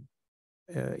knowing,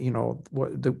 you know,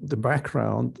 what the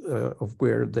background of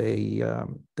where they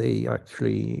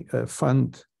actually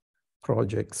fund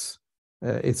projects.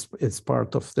 It's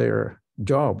part of their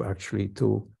job actually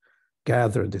to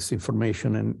gather this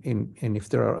information, and if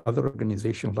there are other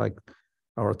organizations like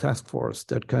our task force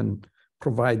that can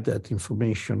provide that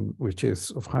information, which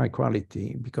is of high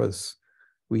quality, because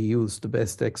we use the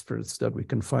best experts that we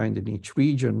can find in each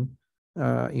region,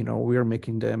 you know, we are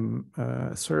making them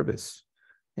service.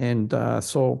 And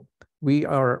so we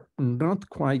are not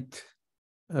quite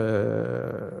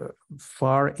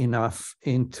far enough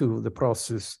into the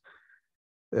process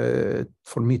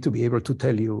for me to be able to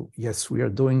tell you, yes, we are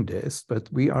doing this, but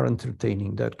we are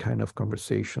entertaining that kind of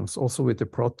conversations also with the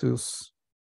Proteus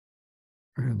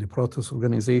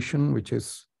organization, which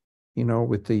is, you know,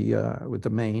 with the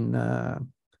main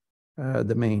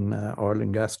oil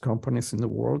and gas companies in the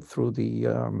world through the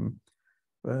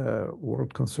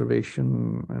World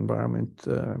Conservation Environment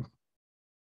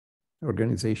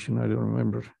Organization. I don't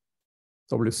remember,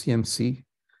 WCMC.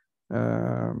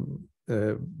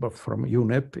 But from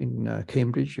UNEP in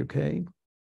Cambridge, UK.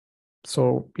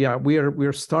 So yeah,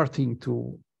 we're starting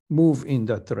to move in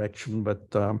that direction,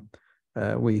 but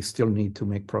we still need to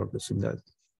make progress in that.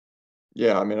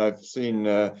 Yeah, I mean, I've seen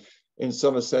in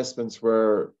some assessments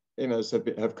where IMMAs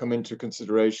have come into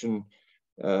consideration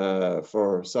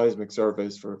for seismic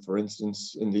surveys, for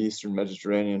instance, in the Eastern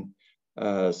Mediterranean.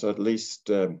 So at least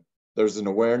there's an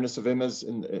awareness of IMMAs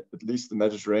in at least the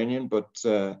Mediterranean, but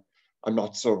I'm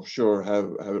not so sure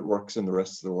how it works in the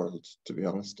rest of the world, to be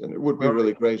honest. And it would be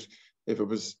really great if it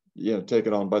was, you know,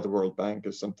 taken on by the World Bank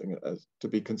as something to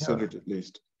be considered, at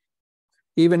least.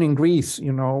 Even in Greece,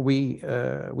 you know, we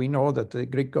know that the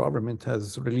Greek government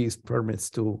has released permits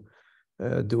to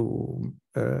do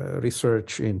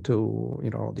research into, you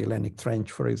know, the Hellenic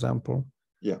Trench, for example.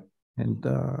 Yeah. And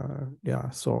yeah,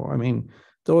 so I mean,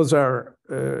 those are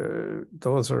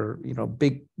you know,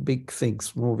 big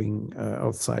things moving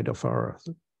outside of our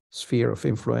sphere of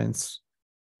influence,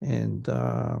 and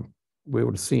we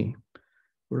will see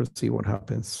what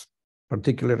happens,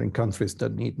 particularly in countries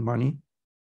that need money.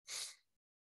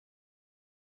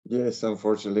 Yes,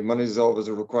 unfortunately, money is always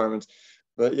a requirement,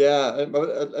 but yeah,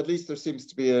 at least there seems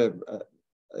to be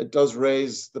it does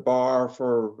raise the bar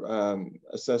for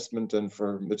assessment and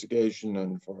for mitigation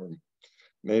and for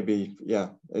maybe, yeah,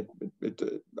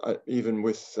 even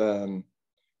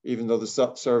though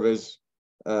the surveys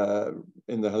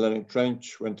in the Hellenic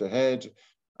Trench went ahead,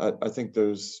 I think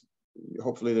there's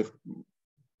hopefully they've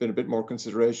been a bit more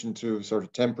consideration to sort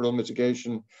of temporal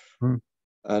mitigation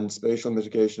and spatial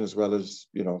mitigation, as well as,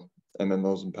 you know,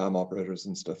 MMOs and PAM operators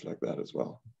and stuff like that as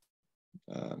well.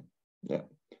 Yeah.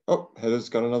 Oh, Heather's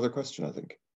got another question, I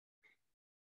think.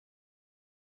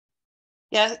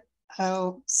 Yeah.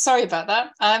 Oh, sorry about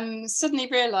that. Suddenly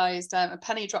realised a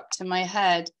penny dropped in my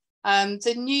head.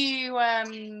 The new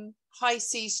High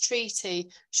Seas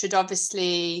Treaty should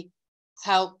obviously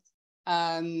help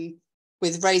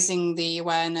with raising the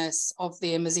awareness of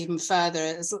the IMMAs even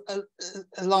further,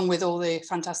 along with all the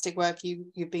fantastic work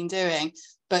you've been doing.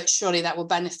 But surely that will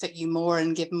benefit you more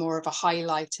and give more of a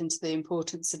highlight into the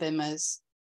importance of IMMAs,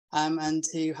 and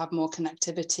to have more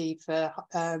connectivity for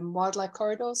wildlife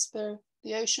corridors for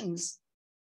the oceans.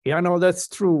 Yeah, no, that's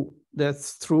true.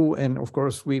 That's true. And of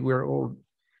course, we were all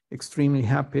extremely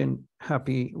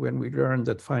happy when we learned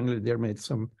that finally they made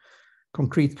some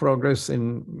concrete progress,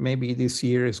 and maybe this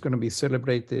year is going to be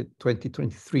celebrated,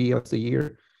 2023 as the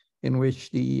year in which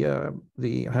the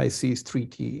High Seas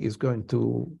Treaty is going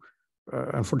to,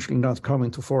 unfortunately, not come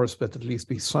into force, but at least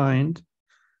be signed.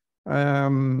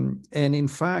 And in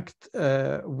fact,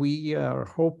 we are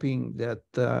hoping that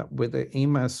with the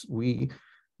IMMAs, we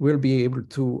will be able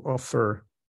to offer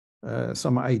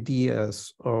some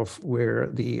ideas of where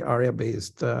the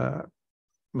area-based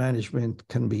management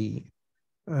can be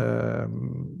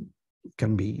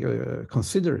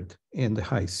considered in the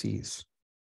high seas.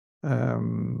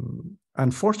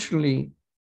 Unfortunately,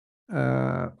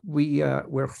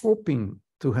 we're hoping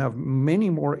to have many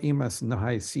more IMMAs in the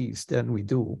high seas than we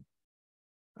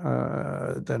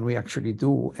actually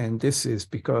do, and this is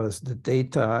because the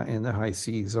data in the high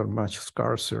seas are much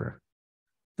scarcer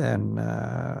than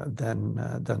in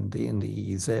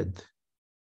the EEZ.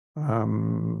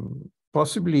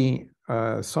 Possibly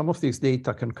some of this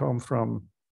data can come from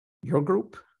your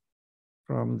group,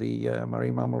 from the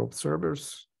Marine Mammal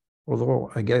Observers, although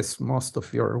I guess most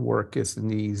of your work is in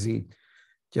the EEZ,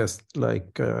 just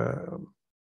like in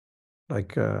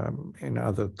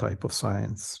other type of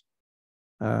science.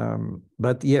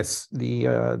 But yes,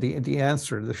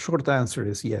 the short answer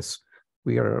is yes.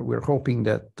 We're hoping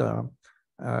that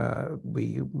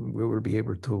we will be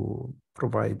able to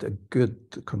provide a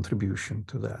good contribution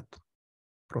to that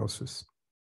process.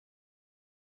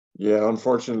 Yeah,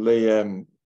 unfortunately,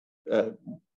 the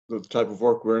type of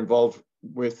work we're involved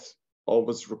with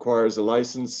always requires a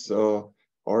license, or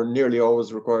nearly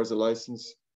always requires a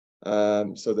license.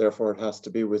 So therefore, it has to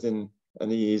be within an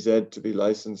EEZ to be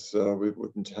licensed. So we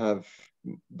wouldn't have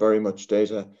very much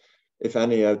data, if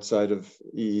any, outside of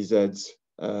EEZs.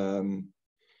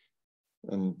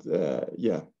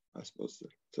 Yeah, I suppose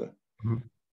that,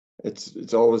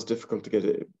 it's always difficult to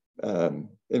get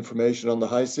information on the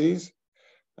high seas,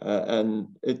 and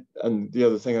the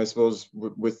other thing I suppose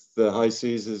with the high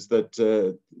seas is that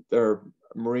there are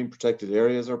marine protected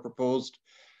areas are proposed.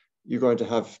 You're going to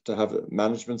have a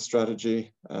management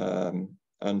strategy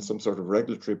and some sort of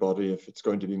regulatory body if it's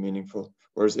going to be meaningful.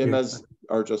 Whereas IMMAs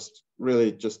are just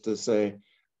really just to say,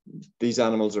 these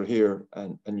animals are here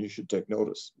and you should take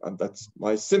notice. And that's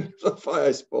my simplify,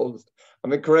 I suppose. I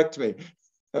mean, correct me,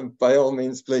 by all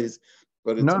means, please.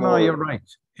 But it's no, you're right.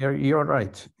 You're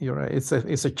right. You're right.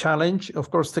 It's a challenge. Of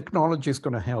course, technology is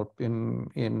going to help in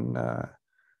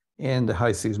the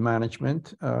high seas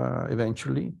management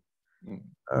eventually.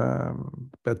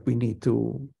 But we need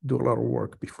to do a lot of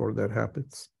work before that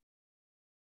happens.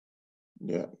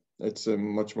 Yeah, it's a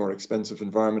much more expensive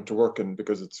environment to work in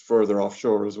because it's further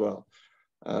offshore as well.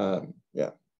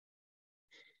 Yeah.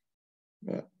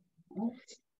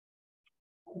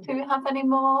 Do we have any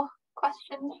more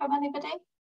questions from anybody?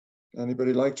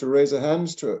 Anybody like to raise a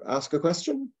hand to ask a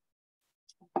question?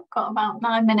 I've got about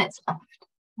 9 minutes left.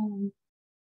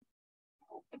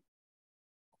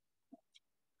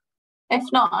 If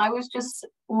not, I was just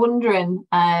wondering,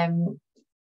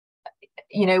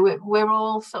 you know, we're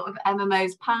all sort of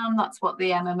MMOs PAM, that's what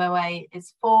the MMOA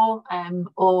is for,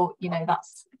 or, you know,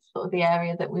 that's sort of the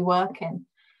area that we work in.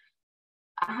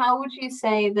 How would you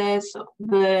say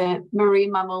the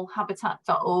Marine Mammal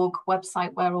Habitat.org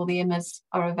website where all the IMMAs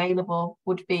are available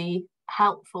would be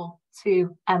helpful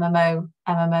to MMOs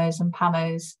and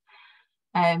PAMOs?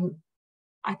 I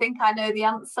think I know the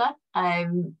answer,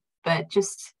 but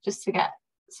just to get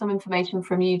some information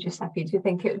from you, Giuseppe, do you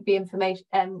think it would be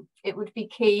it would be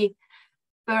key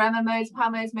for MMOs,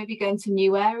 PAMOs, maybe going to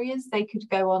new areas? They could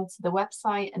go onto the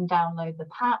website and download the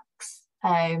packs.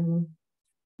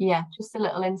 Yeah, just a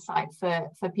little insight for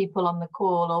people on the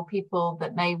call or people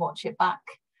that may watch it back,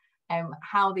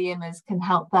 how the IMMAs can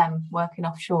help them working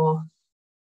offshore.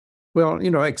 Well, you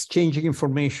know, exchanging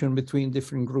information between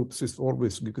different groups is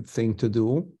always a good thing to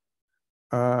do.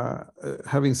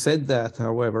 Having said that,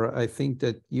 however, I think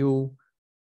that you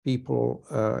people,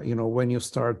 you know, when you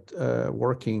start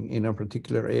working in a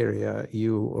particular area,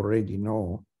 you already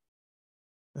know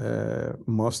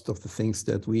most of the things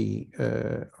that we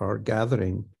are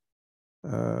gathering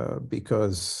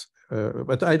because,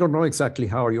 but I don't know exactly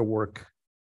how your work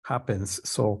happens.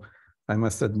 So I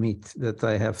must admit that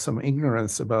I have some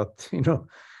ignorance about,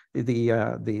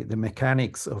 the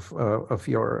mechanics of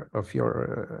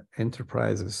your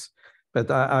enterprises.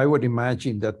 But I would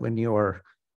imagine that when you are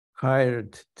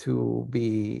hired to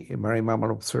be marine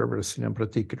mammal observers in a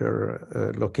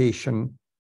particular location,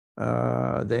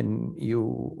 then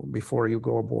before you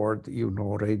go aboard, you know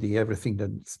already everything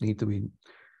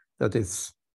that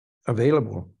is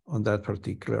available on that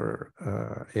particular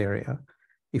area.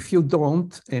 If you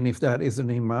don't, and if that is an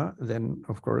IMMA, then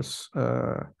of course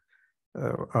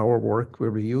our work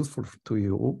will be useful to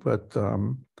you. But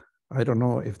I don't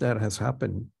know if that has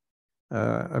happened.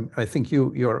 I think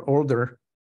you're older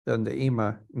than the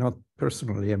IMMA, not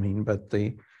personally, I mean, but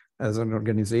as an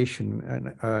organization,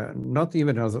 and not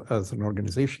even as an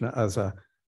organization, as a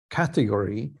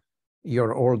category,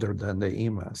 you're older than the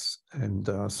IMMAs.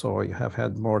 And so you have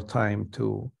had more time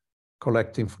to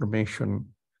collect information.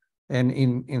 And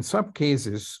in some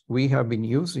cases, we have been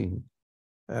using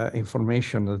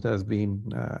information that has been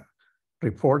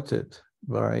reported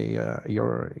by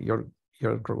your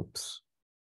groups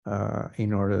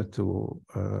in order to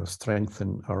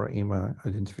strengthen our IMMA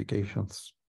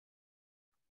identifications.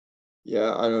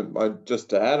 Yeah, I just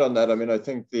to add on that, I mean, I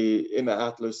think the IMMA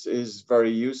Atlas is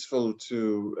very useful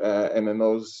to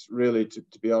MMOs, really,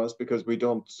 to be honest, because we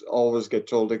don't always get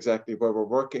told exactly where we're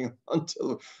working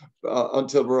until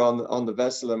we're on the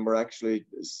vessel and we're actually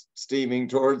steaming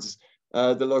towards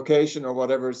the location or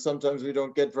whatever. Sometimes we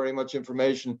don't get very much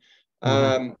information.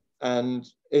 Mm-hmm. And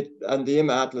the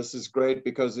IMMA Atlas is great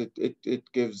because it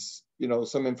gives,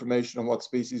 some information on what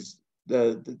species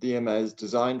the IMMA is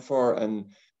designed for, and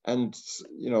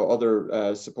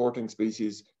other supporting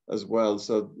species as well.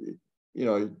 So,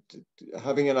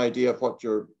 having an idea of what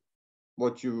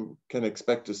you can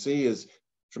expect to see is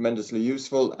tremendously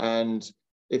useful. And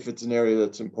if it's an area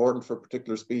that's important for a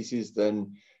particular species,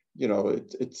 then,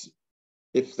 it's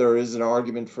if there is an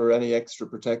argument for any extra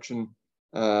protection,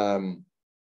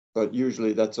 but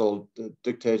usually that's all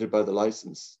dictated by the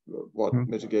license, what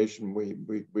mitigation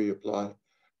we apply.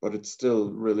 But it's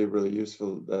still really, really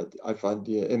useful. That I find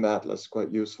the IMMA Atlas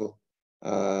quite useful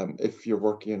if you're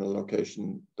working in a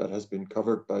location that has been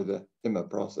covered by the IMMA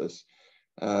process.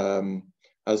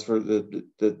 As for the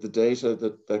data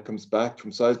that comes back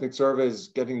from seismic surveys,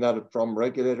 getting that from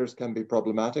regulators can be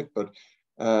problematic, but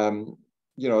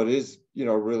it is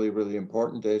really, really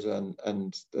important data,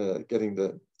 and getting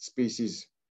the species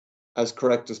as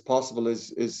correct as possible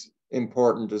is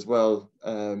important as well,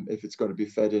 if it's going to be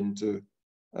fed into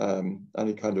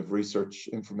any kind of research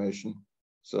information.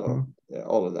 So yeah,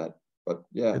 all of that. But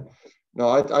yeah, no,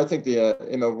 I think the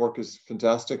IMMA work is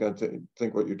fantastic. I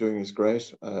think what you're doing is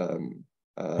great. And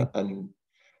I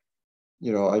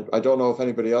don't know if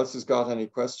anybody else has got any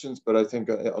questions, but I think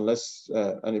unless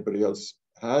anybody else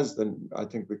has, then I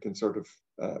think we can sort of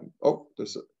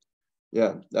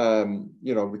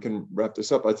we can wrap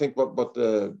this up. I think what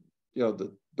the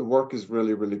work is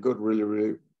really, really good, really,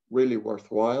 really, really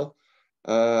worthwhile.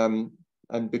 And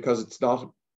because it's not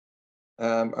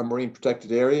a marine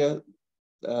protected area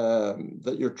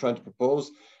that you're trying to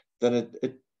propose, then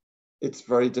it's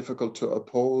very difficult to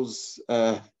oppose,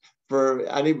 for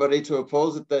anybody to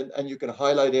oppose it. And you can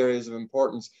highlight areas of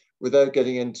importance without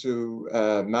getting into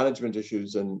management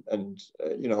issues and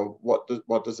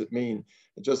what does it mean?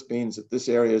 It just means that this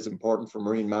area is important for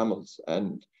marine mammals,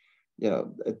 and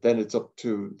then it's up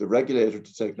to the regulator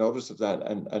to take notice of that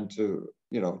and to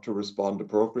respond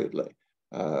appropriately.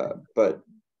 But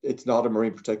it's not a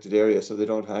marine protected area, so they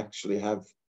don't actually have,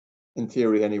 in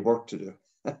theory, any work to do.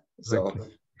 So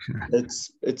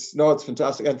it's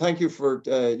fantastic, and thank you for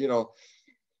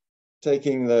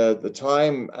taking the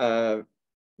time,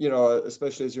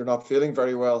 especially as you're not feeling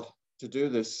very well, to do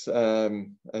this,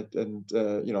 and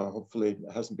hopefully it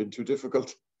hasn't been too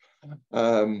difficult.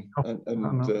 I'm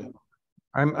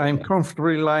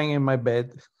comfortably lying in my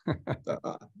bed.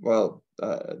 Well,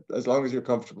 as long as you're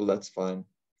comfortable, that's fine.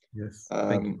 Yes.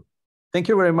 Thank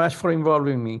you very much for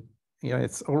involving me. Yeah,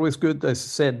 it's always good, as I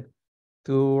said,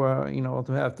 to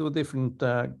to have two different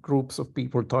groups of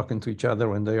people talking to each other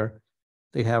when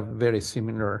they have very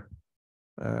similar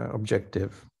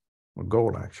objective or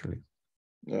goal, actually.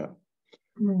 Yeah.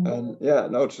 And yeah,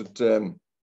 no,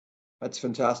 that's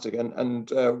fantastic. And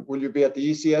will you be at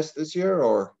the ECS this year,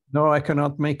 or? No, I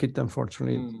cannot make it,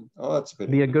 unfortunately. Oh, that's a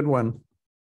pity. Be a good one.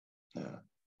 Yeah.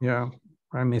 Yeah,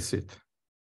 I miss it.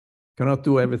 Cannot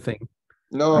do everything.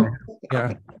 No.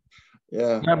 Yeah.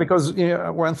 Yeah, because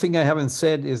one thing I haven't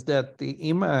said is that the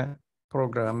IMMA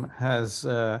program has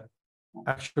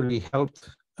actually helped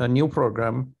a new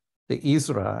program, the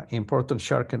ISRA, Important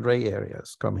Shark and Ray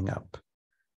Areas, coming up.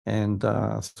 And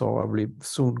so I'll be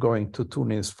soon going to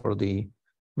Tunis for the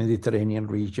Mediterranean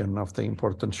region of the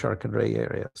Important Shark and Ray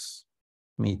Areas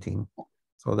meeting.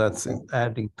 So that's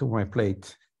adding to my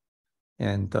plate.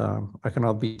 And I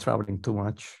cannot be traveling too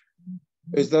much.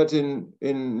 Is that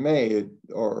in May,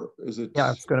 or is it?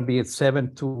 Yeah, it's going to be at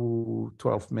 7 to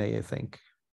 12 May, I think.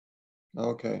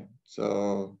 Okay,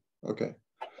 so, okay.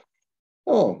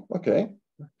 Oh, okay.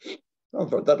 Oh,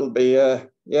 but that'll be,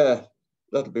 yeah,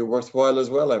 that'll be worthwhile as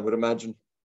well, I would imagine.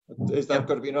 Is that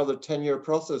going to be another 10-year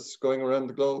process going around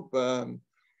the globe,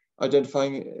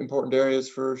 identifying important areas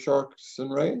for sharks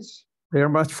and rays? They're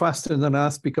much faster than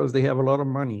us because they have a lot of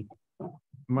money,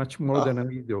 much more than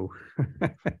we do.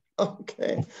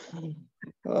 Okay.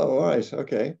 Oh, all right.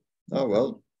 Okay. Oh,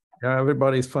 well. Yeah,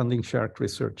 everybody's funding shark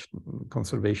research and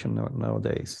conservation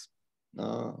nowadays.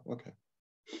 Oh, okay.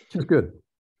 Which is good.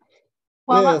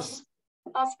 Well, yes.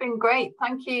 That's been great.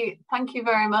 Thank you. Thank you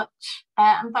very much.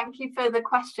 And thank you for the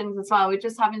questions as well. We're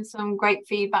just having some great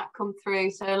feedback come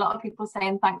through. So a lot of people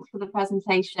saying thanks for the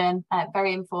presentation,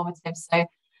 very informative. So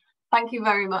thank you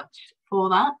very much for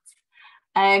that.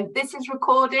 This is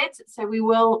recorded, so we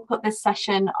will put this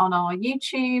session on our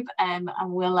YouTube and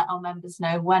we'll let our members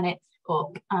know when it's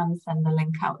up and send the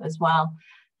link out as well.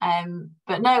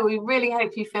 But no, we really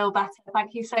hope you feel better.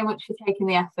 Thank you so much for taking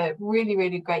the effort. Really,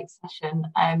 really great session.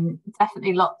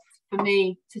 Definitely lots for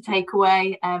me to take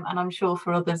away, and I'm sure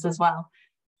for others as well.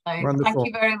 So wonderful. Thank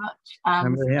you very much.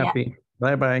 I'm very happy.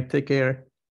 Bye-bye. Take care.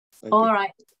 All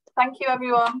right. Thank you,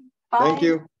 everyone. Bye. Thank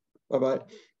you. Bye-bye.